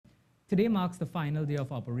Today marks the final day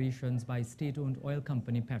of operations by state-owned oil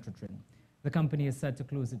company Petrotrin. The company is set to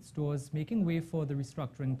close its doors, making way for the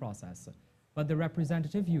restructuring process. But the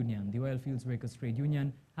representative union, the Oilfields Workers Trade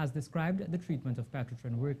Union, has described the treatment of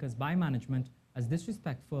Petrotrin workers by management as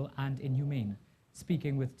disrespectful and inhumane.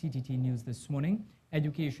 Speaking with TTT News this morning,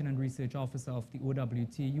 Education and Research Officer of the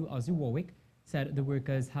OWTU, Ozzi Warwick, said the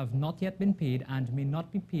workers have not yet been paid and may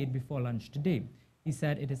not be paid before lunch today. He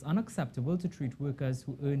said it is unacceptable to treat workers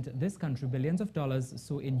who earned this country billions of dollars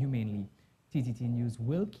so inhumanely. TTT News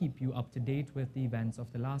will keep you up to date with the events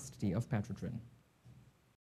of the last day of Petrotrin.